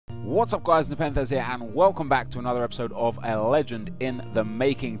What's up guys, NepentheZ here and welcome back to another episode of A Legend in the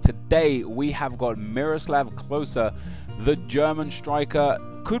Making. Today we have got Miroslav Klose, the German striker.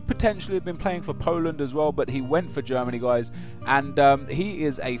 Could potentially have been playing for Poland as well, but he went for Germany, guys, and he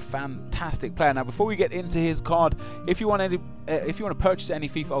is a fantastic player. Now, before we get into his card, if you want to purchase any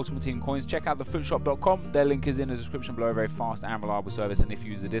FIFA Ultimate Team coins, check out thefootshop.com. Their link is in the description below. A very fast and reliable service, and if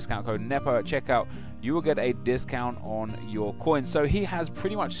you use the discount code NEPO at checkout, you will get a discount on your coins. So he has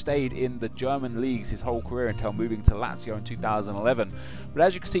pretty much stayed in the German leagues his whole career until moving to Lazio in 2011. But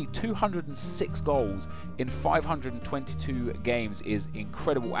as you can see, 206 goals in 522 games is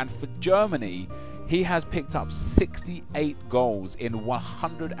incredible. And for Germany, he has picked up 68 goals in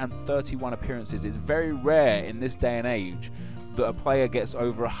 131 appearances. It's very rare in this day and age that a player gets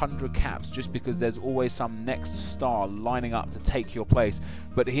over 100 caps just because there's always some next star lining up to take your place.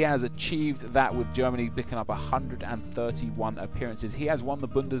 But he has achieved that with Germany, picking up 131 appearances. He has won the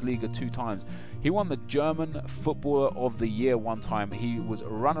Bundesliga 2 times. He won the German Footballer of the Year 1 time. He was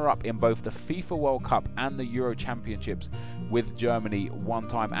runner-up in both the FIFA World Cup and the Euro Championships with Germany 1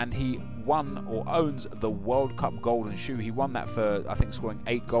 time. And he won or owns the World Cup Golden Shoe. He won that for, I think, scoring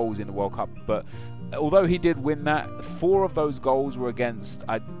 8 goals in the World Cup. But although he did win that, 4 of those goals were against,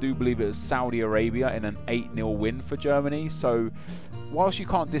 I do believe it was Saudi Arabia, in an 8-0 win for Germany. So whilst you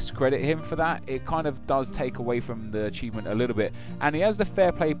can't discredit him for that, it kind of does take away from the achievement a little bit. And he has the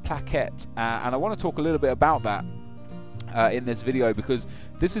fair play plaquette, and I want to talk a little bit about that in this video, because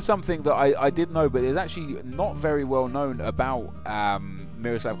this is something that I did know, but it's actually not very well known about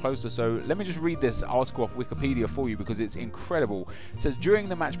Miroslav Klose. So let me just read this article off Wikipedia for you, because it's incredible. It says, during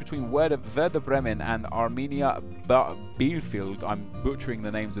the match between Werder Bremen and Arminia Bielefeld, I'm butchering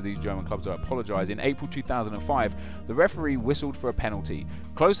the names of these German clubs, I apologise, in April 2005, the referee whistled for a penalty.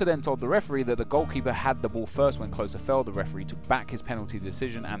 Klose then told the referee that the goalkeeper had the ball first. When Klose fell, the referee took back his penalty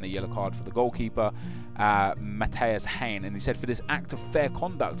decision and the yellow card for the goalkeeper, Matthias Hein. And he said, for this act of fair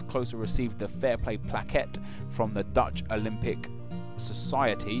conduct, Klose received the fair play plaquette from the Dutch Olympic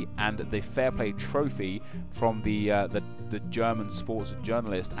Society and the fair play trophy from the German sports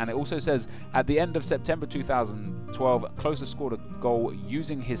journalist. And it also says, at the end of September 2012, Klose scored a goal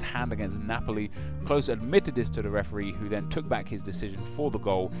using his hand against Napoli. Klose admitted this to the referee, who then took back his decision for the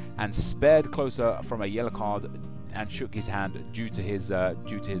goal and spared Klose from a yellow card and shook his hand due to his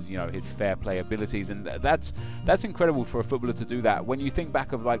his fair play abilities. And that's incredible for a footballer to do that. When you think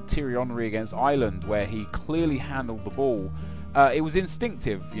back of like Thierry Henry against Ireland, where he clearly handled the ball, it was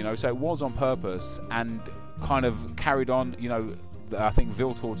instinctive, so it was on purpose and kind of carried on. I think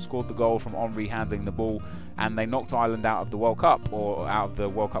Viltord scored the goal from Henry handling the ball, and they knocked Ireland out of the World Cup, or out of the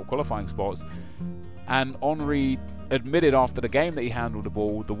World Cup qualifying spots. And Henry admitted after the game that he handled the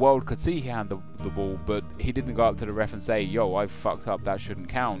ball. The world could see he handled the ball, but he didn't go up to the ref and say, yo, I fucked up, that shouldn't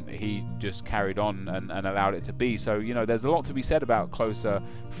count. He just carried on and allowed it to be. So, there's a lot to be said about Klose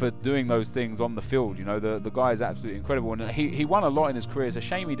for doing those things on the field. The guy is absolutely incredible, and he won a lot in his career. It's a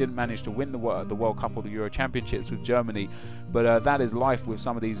shame he didn't manage to win the World Cup or the Euro Championships with Germany, but that is life with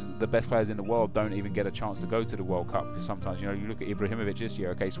some of the best players in the world. Don't even get a chance to go to the World Cup, because sometimes, you look at Ibrahimovic this year.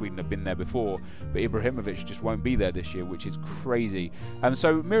 Okay, Sweden have been there before, but Ibrahimovic just won't be there this year, which is crazy.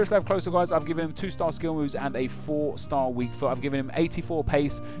 So Miroslav Klose, guys, I've given him 2-star skill moves and a 4-star weak foot. I've given him 84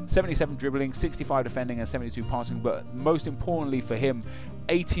 pace, 77 dribbling, 65 defending, and 72 passing, but most importantly for him,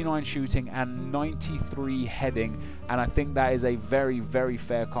 89 shooting and 93 heading. And I think that is a very, very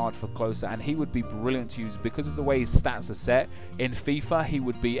fair card for Klose, and he would be brilliant to use because of the way his stats are set. In FIFA, he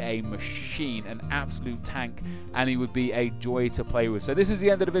would be a machine, an absolute tank, and he would be a joy to play with. So this is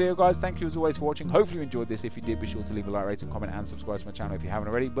the end of the video, guys. Thank you as always for watching. Hopefully you enjoyed this. If you did, be sure to leave a like, rate, and comment, and subscribe to my channel if you haven't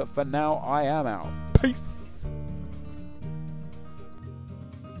already. But for now, I am out. Peace!